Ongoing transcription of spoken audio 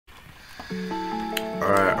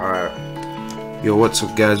Alright. Yo, what's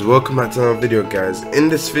up guys? Welcome back to another video guys. In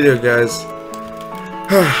this video guys,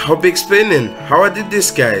 I'll be explaining how I did this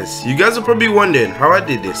guys. You guys are probably wondering how I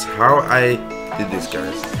did this.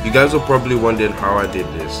 Guys. You guys are probably wondering how I did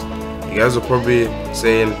this. You guys are probably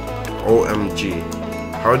saying, OMG.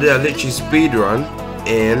 How did I literally speed run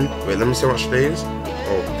in, wait, let me see how much days?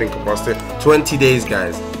 Oh, I think I passed it. 20 days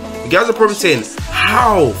guys. You guys are probably saying,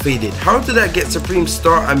 how Faded? How did I get Supreme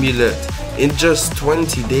Star Amulet in just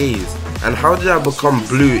 20 days? And how did I become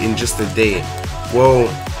blue in just a day? Well,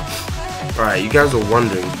 alright, you guys are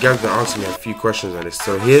wondering. You guys been asking me a few questions on this.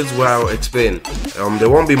 So here's what I'll explain. There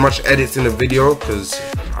won't be much edits in the video because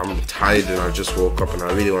I'm tired and I just woke up and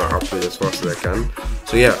I really want to upload as fast as I can.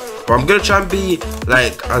 So yeah, but I'm gonna try and be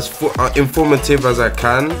like as informative as I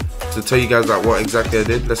can to tell you guys like what exactly I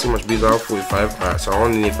did. Let's see how much bees are. 45. Alright, so I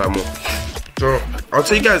only need 5 more. So I'll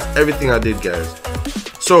tell you guys everything I did guys.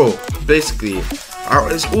 So basically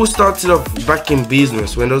it all started off back in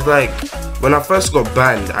business when it was like when I first got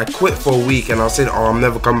banned. I quit for a week and I said, oh, I'm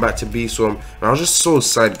never coming back to B-Swarm, and I was just so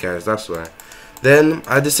sad guys, that's why. Then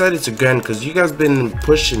I decided to grind because you guys been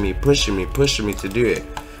pushing me to do it,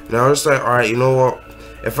 and I was like, alright, you know what,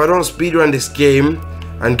 if I don't speedrun this game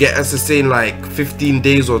and get SSA in like 15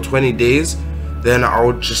 days or 20 days, then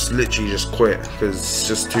I'll just literally just quit because it's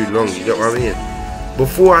just too long, you get what I mean?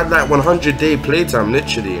 Before I had like 100-day playtime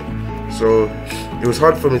literally, so it was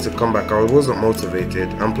hard for me to come back. I wasn't motivated,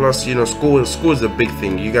 and plus, you know, school is a big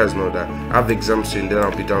thing. You guys know that. I have exams soon, then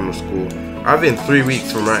I'll be done with school. I have in 3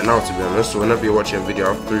 weeks from right now, to be honest. So whenever you're watching a video,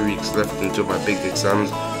 I have 3 weeks left until my big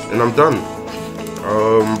exams, and I'm done.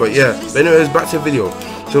 But yeah. But anyways, back to the video.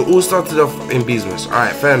 So it all started off in business.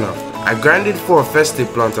 Alright, fair enough. I grinded for a festive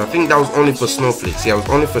planter. I think that was only for snowflakes. Yeah, it was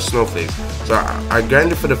only for snowflakes. So I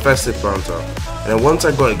grinded for the festive planter. And then once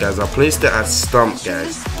I got it guys, I placed it at stump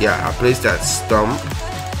guys. Yeah, I placed it at stump.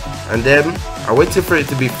 And then I waited for it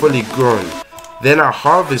to be fully grown. Then I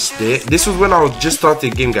harvested it. This was when I was just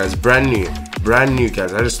started the game guys. Brand new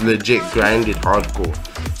guys. I just legit grinded hardcore.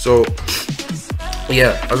 So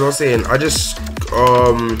yeah, as I was saying, I just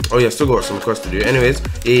oh yeah, still got some quests to do. Anyways,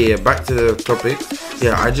 yeah, back to the topic.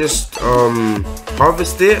 Yeah, I just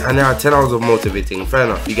harvested it and then I had 10 hours of motivating. Fair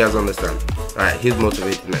enough, you guys understand. Alright, here's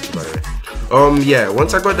motivating next by the way. Yeah,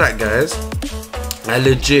 once I got that guys, I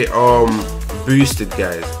legit boosted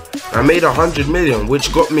guys. I made 100 million,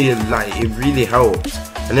 which got me like, it really helped.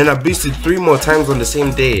 And then I boosted 3 more times on the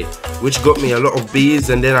same day, which got me a lot of bees,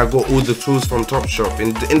 and then I got all the tools from Topshop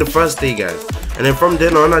in the first day guys. And then from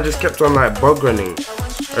then on I just kept on like bug running.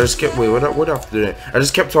 I just kept, wait, what I have to do? I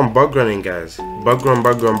just kept on bug running guys. Bug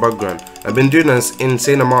run. I've been doing an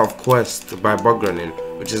insane amount of quests by bug running,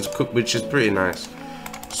 which is pretty nice.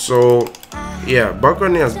 So yeah, bug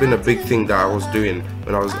running has been a big thing that I was doing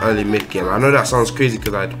when I was early mid game. I know that sounds crazy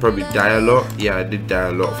because I'd probably die a lot. Yeah, I did die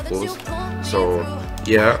a lot of course. So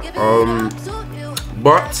yeah,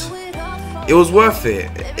 but it was worth it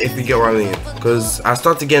if you get what I mean, because I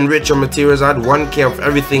started getting rich on materials. I had 1k of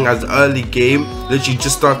everything as early game, literally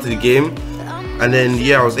just started the game. And then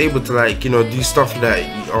yeah, I was able to like, you know, do stuff that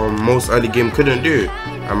most early game couldn't do,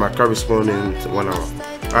 and my carry spawned in 1 hour.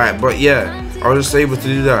 Alright, but yeah, I was just able to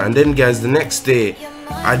do that. And then guys, the next day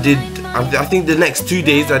I think the next 2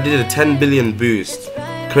 days I did a 10 billion boost.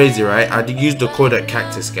 Crazy, right? I did use the code at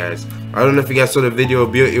Cactus guys. I don't know if you guys saw the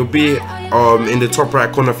video. It'll be in the top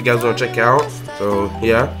right corner if you guys want to check it out. So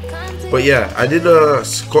yeah, but yeah, I did a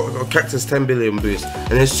Cactus 10 billion boost,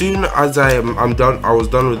 and as soon as I was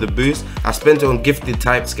done with the boost, I spent it on gifted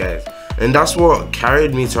types guys. And that's what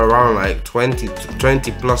carried me to around like 20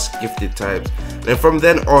 plus gifted types. And from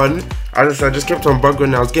then on, I just kept on bug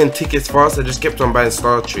running. I was getting tickets fast. I just kept on buying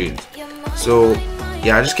star trees. So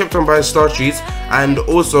yeah, I just kept on buying star trees, and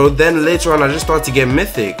also then later on I just started to get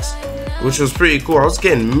mythics, which was pretty cool. I was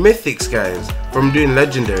getting mythics guys from doing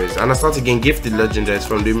legendaries, and I started getting gifted legendaries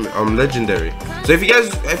from doing legendary. So if you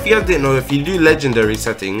guys didn't know, if you do legendary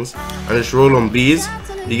settings and just roll on bees,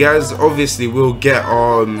 you guys obviously will get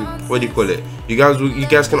what do you call it? You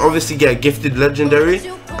guys can obviously get a gifted legendary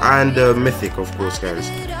and mythic, of course, guys.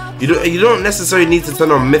 You don't necessarily need to turn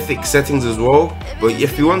on mythic settings as well, but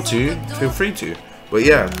if you want to, feel free to. But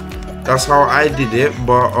yeah, that's how I did it.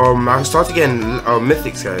 But I started getting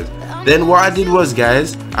mythics guys. Then what I did was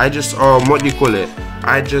guys, I just what do you call it?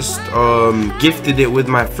 I just gifted it with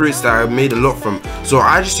my fruits that I made a lot from. So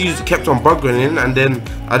I just kept on bug running, and then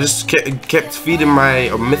I just kept feeding my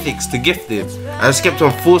mythics to gifted. I just kept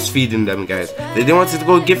on force feeding them guys. They didn't want it to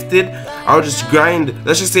go gifted, I would just grind.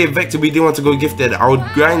 Let's just say Vector B didn't want to go gifted, I would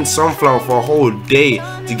grind sunflower for a whole day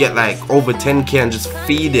to get like over 10k and just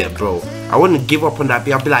feed it, bro. I wouldn't give up on that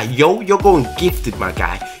bee. I'd be like, yo, you're going gifted, my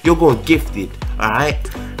guy. You're going gifted,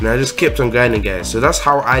 alright? And I just kept on grinding, guys. So that's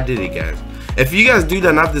how I did it, guys. If you guys do that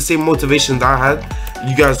and have the same motivations I had,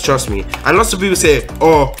 you guys trust me. And lots of people say,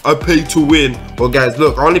 oh, I pay to win. Well, guys,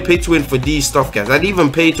 look, I only pay to win for these stuff, guys. I didn't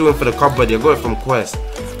even pay to win for the cup buddy. I got it from Quest.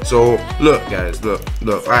 So look, guys, look.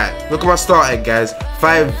 Alright, look at my start egg, guys.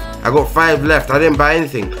 5. I got 5 left. I didn't buy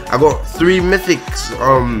anything. I got 3 mythics,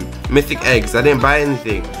 mythic eggs. I didn't buy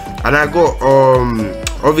anything. And I got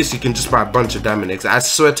obviously you can just buy a bunch of diamond eggs. I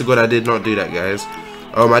swear to God I did not do that, guys.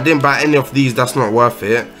 I didn't buy any of these. That's not worth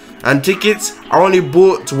it. And tickets, I only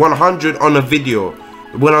bought 100 on a video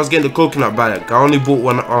when I was getting the coconut bag. I only bought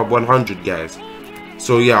 100, guys.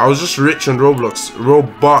 So yeah, I was just rich on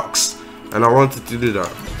Roblox, and I wanted to do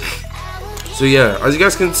that. So yeah, as you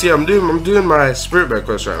guys can see, I'm doing my spirit bag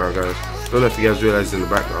quest right now, guys. Don't know if you guys realize in the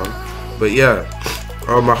background, but yeah,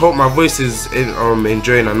 I hope my voice is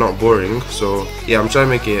enjoying and not boring. So yeah, I'm trying to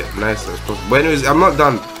make it nice as possible. But anyways, I'm not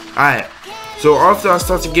done. Alright. So after I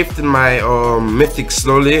started gifting my mythics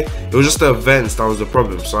slowly, it was just the events that was the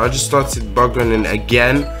problem. So I just started bug running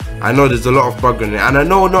again. I know there's a lot of bug running, and I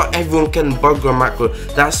know not everyone can bug run macro.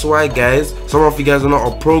 That's why, guys, some of you guys are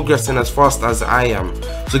not progressing as fast as I am.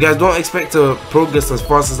 So guys, don't expect to progress as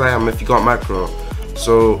fast as I am if you got macro.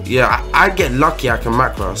 So yeah, I get lucky I can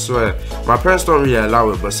macro, I swear. My parents don't really allow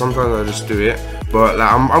it, but sometimes I just do it. But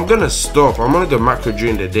like I'm gonna stop. I'm gonna go macro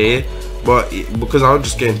during the day, but because I'll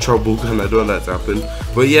just get in trouble and I don't want that to happen.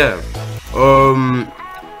 But yeah,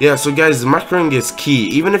 yeah, so guys, macroing is key.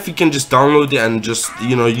 Even if you can just download it and just,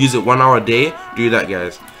 you know, use it 1 hour a day, do that,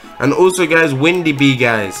 guys. And also, guys, windy bee,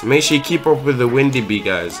 guys, make sure you keep up with the windy bee,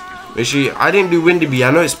 guys. Make sure you, I didn't do windy bee. I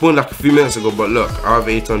know it spawned like a few minutes ago, but look, I have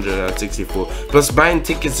 864. Plus buying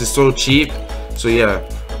tickets is so cheap. So yeah,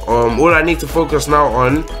 all I need to focus now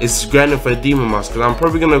on is grinding for the demon mask, because I'm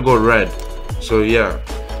probably gonna go red. So yeah,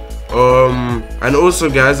 and also,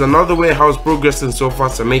 guys, another way how I was progressing so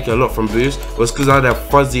fast and making a lot from boost was because I had a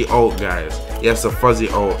fuzzy ult, guys. Yes, a fuzzy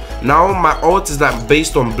ult. Now my ult is like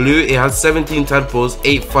based on blue. It has 17 tadpoles,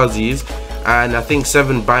 8 fuzzies, and I think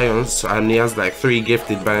 7 biomes, and he has like 3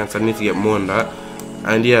 gifted biomes. I need to get more on that.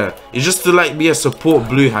 And yeah, it's just to like be a support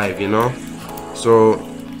blue hive, you know. So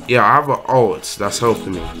yeah, I have an ult that's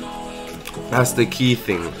helping me. That's the key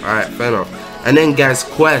thing. Alright, fair enough. And then, guys,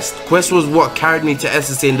 quest was what carried me to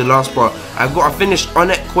SSA in the last part. I finished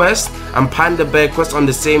Onet quest and Panda Bear quest on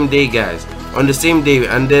the same day, guys, on the same day.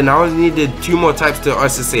 And then I only needed 2 more types to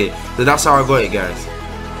SSA, so that's how I got it, guys.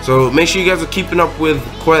 So make sure you guys are keeping up with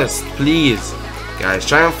quest, please, guys.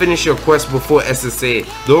 Try and finish your quest before SSA.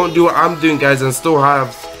 Don't do what I'm doing, guys, and still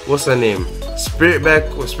have, what's her name, Spirit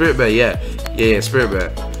Bear, yeah, Spirit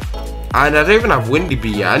Bear. And I don't even have Windy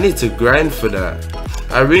Bee yet. I need to grind for that.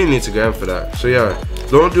 I really need to grind for that. So yeah,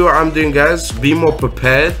 don't do what I'm doing, guys. Be more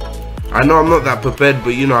prepared. I know I'm not that prepared,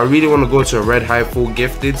 but you know, I really want to go to a red high full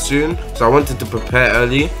gifted soon, so I wanted to prepare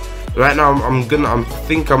early. Right now I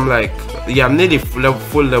think I'm like, yeah, I'm nearly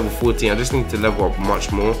full level 14. I just need to level up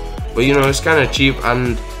much more, but you know, it's kind of cheap.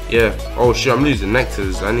 And yeah, oh shit, I'm losing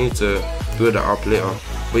nectars. I need to build that up later.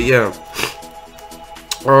 But yeah,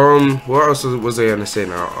 what else was I gonna say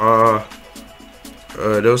now?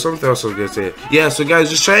 There was something else I was gonna say. Yeah, so guys,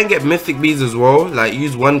 just try and get mythic bees as well. Like,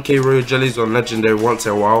 use 1k royal jellies on legendary once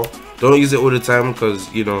in a while. Don't use it all the time,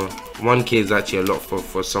 because you know 1k is actually a lot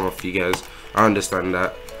for some of you guys. I understand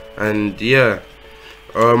that. And yeah,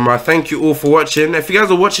 I thank you all for watching. If you guys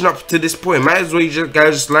are watching up to this point, might as well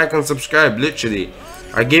guys just like and subscribe. Literally,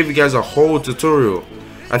 I gave you guys a whole tutorial.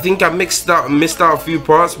 I think I missed out a few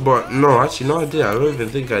parts, but no, actually no, I did. I don't even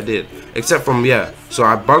think I did, except from, yeah, so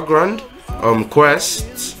I bug run,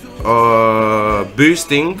 quests,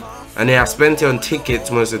 boosting, and then I spent it on tickets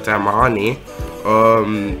most of the time, my honey.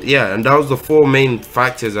 Yeah, and that was the 4 main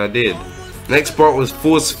factors I did. Next part was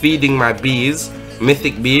force feeding my bees,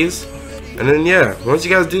 mythic bees, and then yeah, once you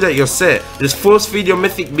guys do that, you're set. Just force feed your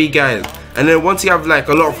mythic bee, guys, and then once you have like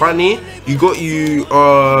a lot of honey, you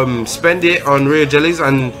spend it on rare jellies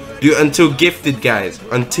and do it until gifted, guys,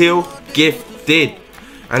 until gifted.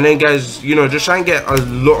 And then, guys, you know, just try and get a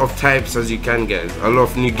lot of types as you can, guys. A lot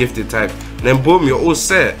of new gifted types. And then boom, you're all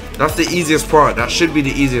set. That's the easiest part. That should be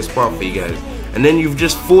the easiest part for you guys. And then you've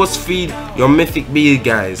just force feed your mythic bee,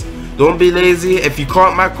 guys. Don't be lazy. If you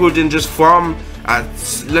can't macro, then just farm.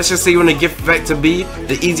 Let's just say you want to gift vector bee,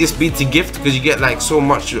 the easiest bee to gift, because you get like so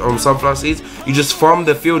much sunflower seeds. You just farm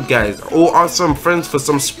the field, guys. Or ask some friends for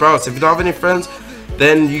some sprouts. If you don't have any friends,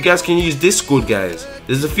 then you guys can use Discord, guys.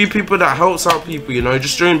 There's a few people that helps out people, you know.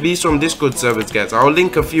 Just join Beast from Discord servers, guys. I'll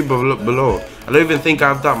link a few below. I don't even think I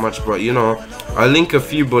have that much, but you know, I'll link a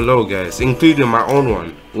few below, guys, including my own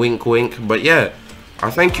one. Wink wink. But yeah, I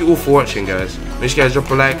thank you all for watching, guys. Make sure you guys drop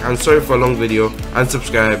a like, and sorry for a long video, and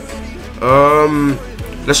subscribe.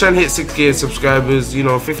 Let's try and hit 6K subscribers, you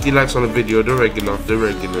know, 50 likes on the video, the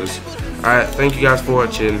regulars. Alright, thank you guys for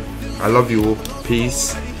watching. I love you all.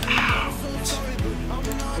 Peace out.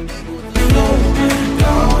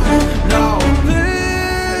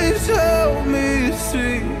 Please help me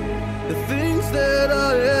see the things that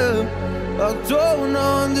I am. I don't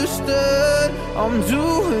understand. I'm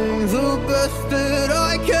doing the best that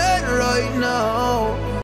I can right now.